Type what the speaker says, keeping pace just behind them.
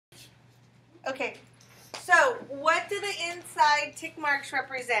Okay, so what do the inside tick marks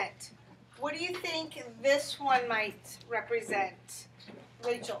represent? What do you think this one might represent,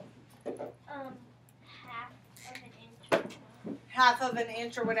 Rachel? Half of an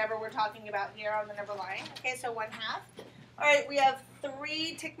inch or whatever we're talking about here on the number line. Okay, so 1/2. All right, we have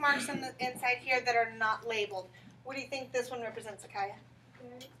 3 tick marks on the inside here that are not labeled. What do you think this one represents, Akaya?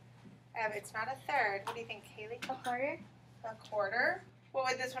 It's not a third. What do you think, Haley? A quarter. A quarter. What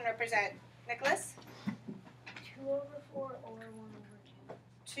would this one represent, Nicholas? 2/4 or 1/2.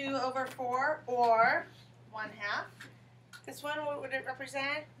 2/4 or 1/2. This one, what would it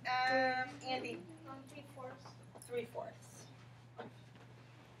represent, Andy? 3/4. 3/4.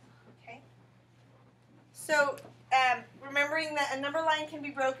 Okay. So, remembering that a number line can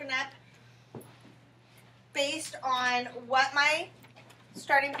be broken up based on what my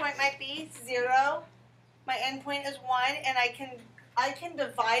starting point might be, 0. My end point is 1, and I can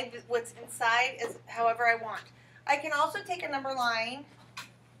divide what's inside as however I want. I can also take a number line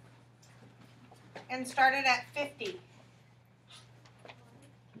and start it at 50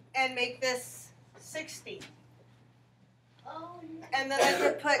 and make this 60. And then I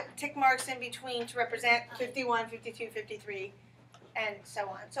could put tick marks in between to represent 51, 52, 53, and so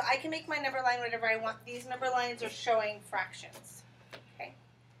on. So I can make my number line whatever I want. These number lines are showing fractions. Okay.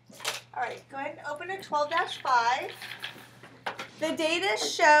 All right, go ahead and open to 12-5. The data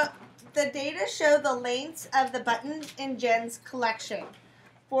show the lengths of the buttons in Jen's collection.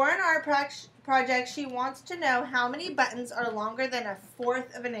 For an art project, she wants to know how many buttons are longer than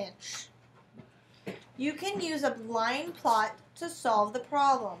 1/4 of an inch. You can use a line plot to solve the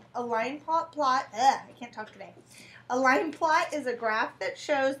problem. A line plot, I can't talk today. A line plot is a graph that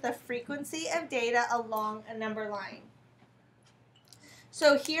shows the frequency of data along a number line.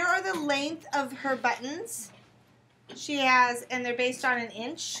 So here are the length of her buttons. She has, and they're based on an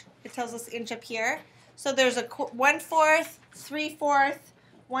inch. It tells us inch up here. So there's a 1/4, 3/4,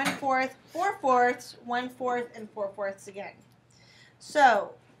 1/4, 4/4, 1/4, and 4/4 again.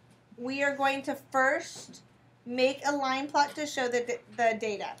 So we are going to first make a line plot to show the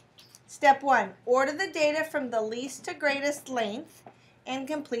data. Step 1, order the data from the least to greatest length and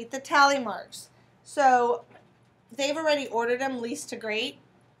complete the tally marks. So they've already ordered them least to great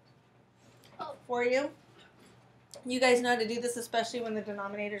for you. You guys know how to do this, especially when the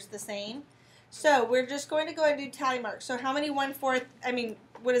denominator is the same. So we're just going to go and do tally marks. So how many 1/4,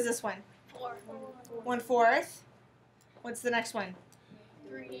 what is this one? 4. 1/4. What's the next one?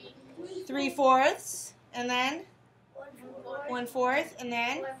 3. 3/4. And then 1/4. And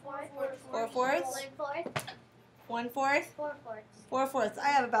then 4/4. 1/4. 4/4. I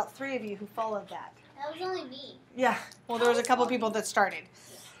have about 3 of you who followed that. That was only me. Yeah. Well, there was a couple people that started.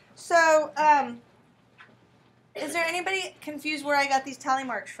 So, is there anybody confused where I got these tally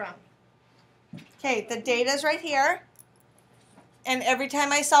marks from? Okay, the data's right here. And every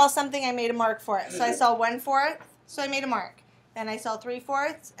time I saw something, I made a mark for it. So I saw 1/4, so I made a mark. Then I saw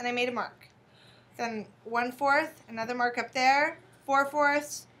 3/4, and I made a mark. Then 1/4, another mark up there.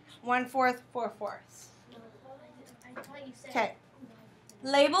 4/4, 1/4, 4/4. Okay.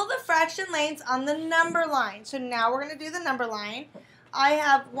 Label the fraction lengths on the number line. So now we're going to do the number line. I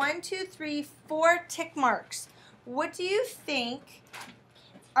have 1, 2, 3, 4 tick marks. What do you think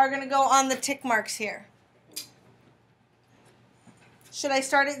are going to go on the tick marks here? Should I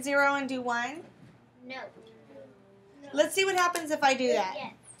start at 0 and do 1? No. Let's see what happens if I do that.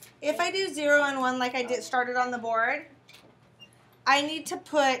 Yes. If I do 0 and 1 like I started on the board, I need to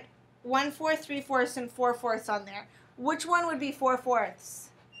put 1/4, 3/4, and 4/4 on there. Which one would be 4/4?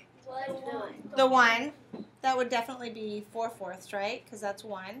 The 1. That would definitely be 4/4, right? Because that's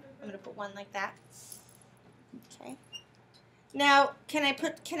 1. I'm going to put 1 like that. Okay. Now, can I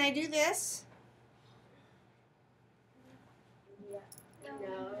do this?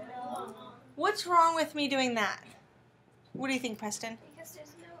 No. What's wrong with me doing that? What do you think, Preston? Because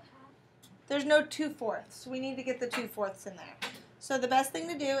there's no half. There's no 2/4. We need to get the 2/4 in there. So the best thing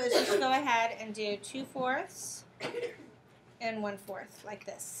to do is just go ahead and do 2/4 and 1/4 like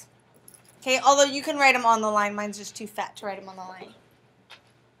this. Okay, although you can write them on the line. Mine's just too fat to write them on the line.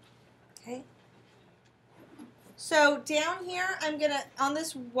 Okay. So down here, I'm gonna on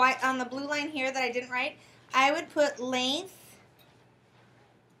the blue line here that I didn't write, I would put length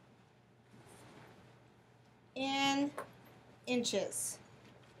in inches.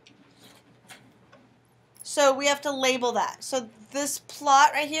 So we have to label that. So this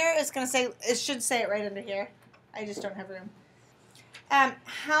plot right here is going to say, it should say it right under here. I just don't have room.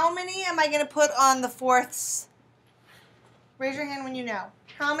 How many am I going to put on the fourths? Raise your hand when you know.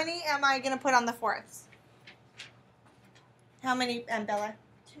 How many am I going to put on the fourths? How many, Bella?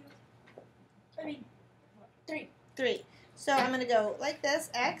 2. I mean, 3. 3. So I'm going to go like this,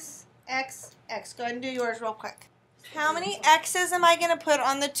 x, x, x. Go ahead and do yours real quick. How many x's am I going to put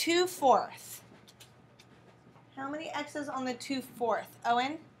on the 2/4? How many x's on the 2/4?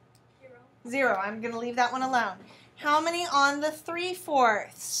 Owen? 0. 0. I'm going to leave that one alone. How many on the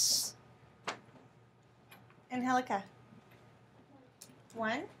 3/4? Angelica?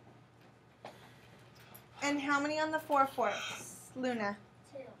 1. And how many on the 4/4? Luna?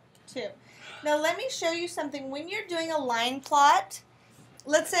 2. 2. Now let me show you something. When you're doing a line plot,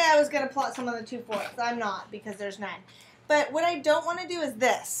 let's say I was going to plot some on the 2/4. I'm not because there's none. But what I don't want to do is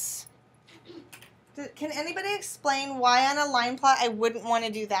this. Can anybody explain why on a line plot I wouldn't want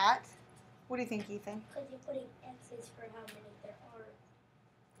to do that? What do you think, Ethan? Because you're putting X's for how many there are.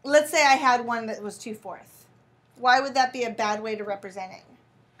 Let's say I had one that was 2/4. Why would that be a bad way to represent it?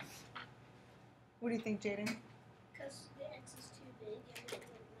 What do you think, Jaden? Because the X is too big and it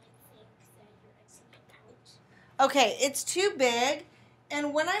might think that you're Xing it out. Okay, it's too big,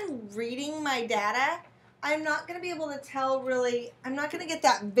 and when I'm reading my data, I'm not going to be able to tell really, I'm not going to get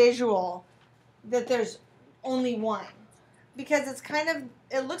that visual that there's only one. Because it's kind of,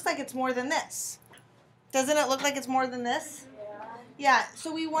 it looks like it's more than this. Doesn't it look like it's more than this? Yeah,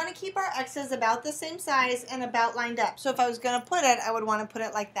 so we want to keep our X's about the same size and about lined up. So if I was going to put it, I would want to put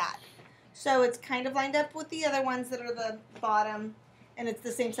it like that. So it's kind of lined up with the other ones that are the bottom, and it's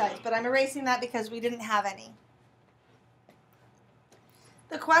the same size. But I'm erasing that because we didn't have any.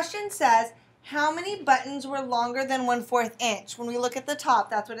 The question says, how many buttons were longer than 1/4 inch? When we look at the top,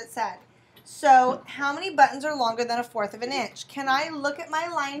 that's what it said. So how many buttons are longer than 1/4 of an inch? Can I look at my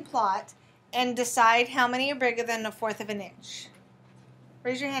line plot and decide how many are bigger than 1/4 of an inch?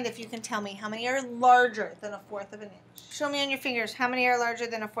 Raise your hand if you can tell me how many are larger than 1/4 of an inch. Show me on your fingers how many are larger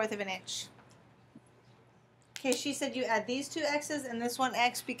than 1/4 of an inch. Okay, she said you add these 2 X's and this one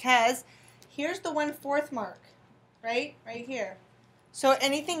X because here's the 1/4 mark, right? Right here. So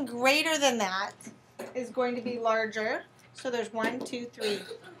anything greater than that is going to be larger. So there's 1, 2, 3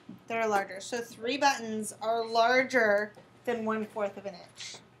 that are larger. So 3 buttons are larger than 1/4 of an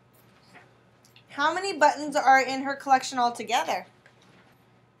inch. How many buttons are in her collection altogether?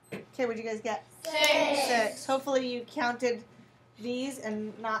 Okay, what'd you guys get? 6. 6. Hopefully you counted these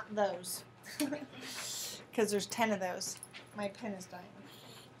and not those. Because there's 10 of those. My pen is dying.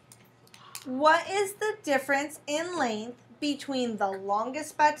 What is the difference in length between the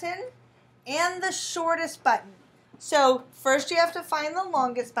longest button and the shortest button? So first you have to find the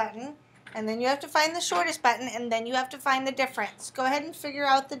longest button, and then you have to find the shortest button, and then you have to find the difference. Go ahead and figure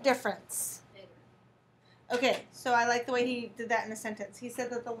out the difference. Okay, so I like the way he did that in a sentence. He said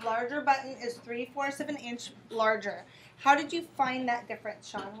that the larger button is 3/4 of an inch larger. How did you find that difference,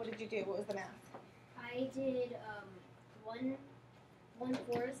 Sean? What did you do? What was the math? I did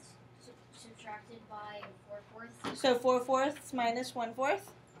 1/4 subtracted by 4/4, So 4/4 minus 1/4,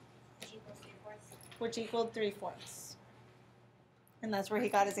 which equals 3/4. which equaled 3/4. And that's where he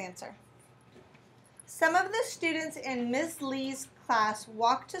got his answer. Some of the students in Ms. Lee's class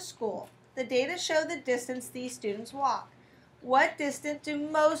walk to school. The data show the distance these students walk. What distance do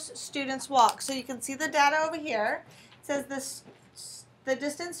most students walk? So you can see the data over here. It says the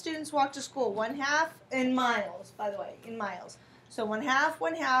distance students walk to school, 1/2 in miles, by the way, in miles. So 1/2,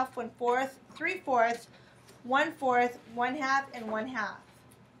 1/2, 1/4, 3/4, 1/4, 1/2, and 1/2.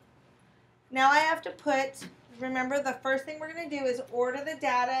 Now I have to put, remember the first thing we're going to do is order the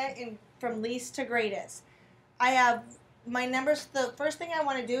data from least to greatest. I have my numbers, the first thing I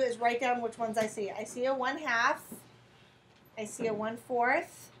want to do is write down which ones I see. I see a 1/2, I see a 1/4,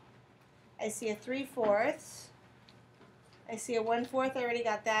 I see a 3/4, I see a 1/4, I already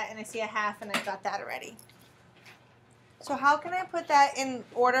got that, and I see a 1/2, and I got that already. So how can I put that in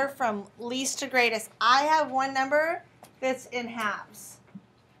order from least to greatest? I have one number that's in halves.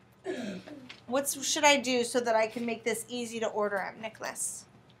 What should I do so that I can make this easy to order them, Nicholas?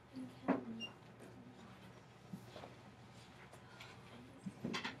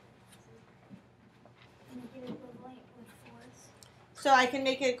 So I can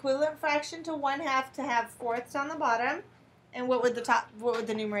make an equivalent fraction to 1/2 to have fourths on the bottom. And what would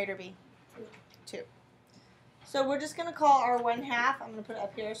the numerator be? 2. So we're just going to call our 1/2, I'm going to put it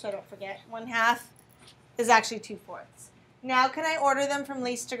up here so I don't forget, 1/2 is actually 2/4. Now can I order them from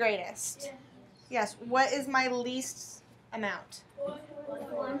least to greatest? Yeah. Yes. What is my least amount?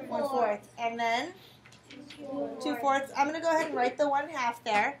 1/4. And then 2/4. I'm going to go ahead and write the 1/2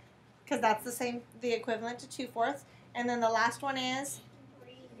 there because that's the equivalent to 2/4. And then the last one is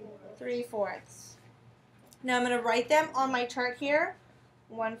 3/4. Now I'm going to write them on my chart here.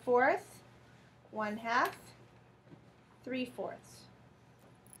 1/4, 1/2, 3/4.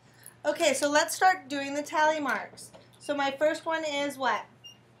 Okay, so let's start doing the tally marks. So my first one is what?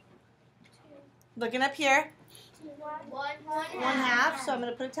 Looking up here. 1/2. So I'm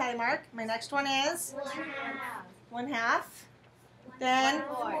going to put a tally mark. My next one is 1/2. Then,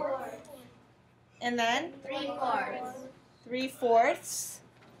 and then 3/4.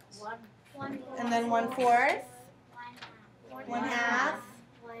 And then 1/4. 1/2.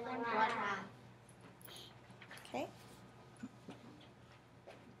 Okay.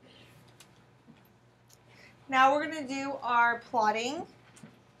 Now we're going to do our plotting.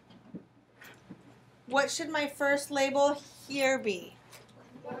 What should my first label here be?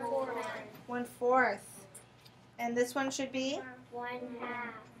 1/4. And this one should be?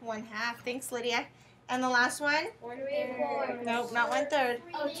 1/2. Thanks, Lydia. And the last one? 3/4. Nope, not 1/3.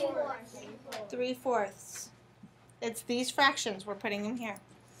 Oh, 3/4. It's these fractions. We're putting them here.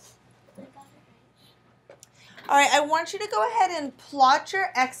 All right, I want you to go ahead and plot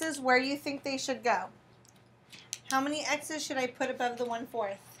your x's where you think they should go. How many x's should I put above the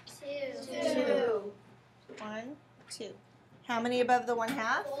 1/4? 2. 1, 2. How many above the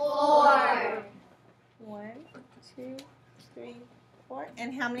 1/2? 4. 1, 2, 3, 4.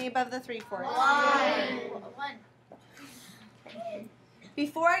 And how many above the 3/4? 1.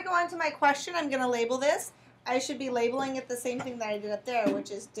 Before I go on to my question, I'm going to label this. I should be labeling it the same thing that I did up there,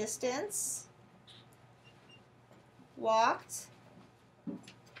 which is distance walked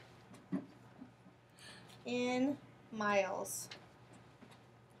in miles.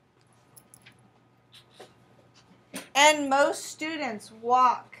 And most students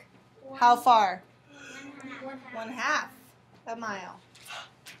walk how far? 1/2 a mile.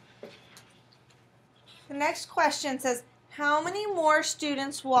 The next question says, how many more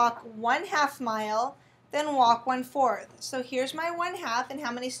students walk 1/2 mile than walk 1/4? So here's my 1/2, and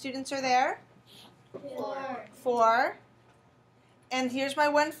how many students are there? 4. 4. And here's my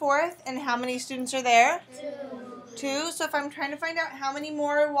 1/4, and how many students are there? 2. 2. So if I'm trying to find out how many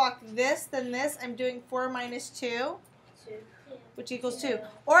more walk this than this, I'm doing 4 minus 2, which equals 2.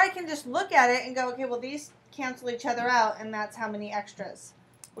 Or I can just look at it and go, okay, well, these cancel each other out, and that's how many extras,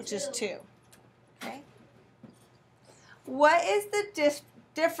 which is 2. Okay. What is the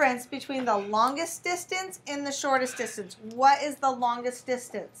difference between the longest distance and the shortest distance? What is the longest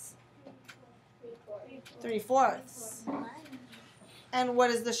distance? 3/4. And what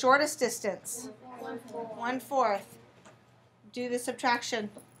is the shortest distance? 1/4. Do the subtraction.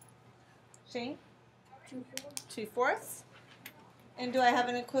 See? 2/4. And do I have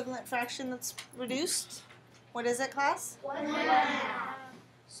an equivalent fraction that's reduced? What is it, class? 1/2.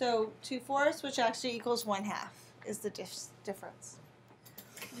 So 2/4, which actually equals 1/2, is the difference.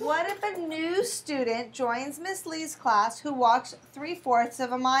 What if a new student joins Miss Lee's class who walks 3/4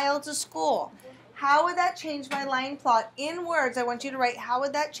 of a mile to school? How would that change my line plot? In words, I want you to write, how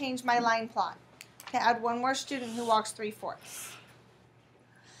would that change my line plot? Okay, add one more student who walks 3/4.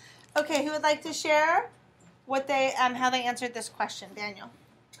 Okay, who would like to share what they how they answered this question? Daniel.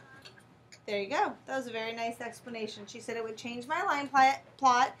 There you go. That was a very nice explanation. She said it would change my line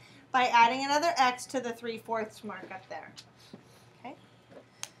plot by adding another x to the 3/4 mark up there. Okay.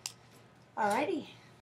 Alrighty.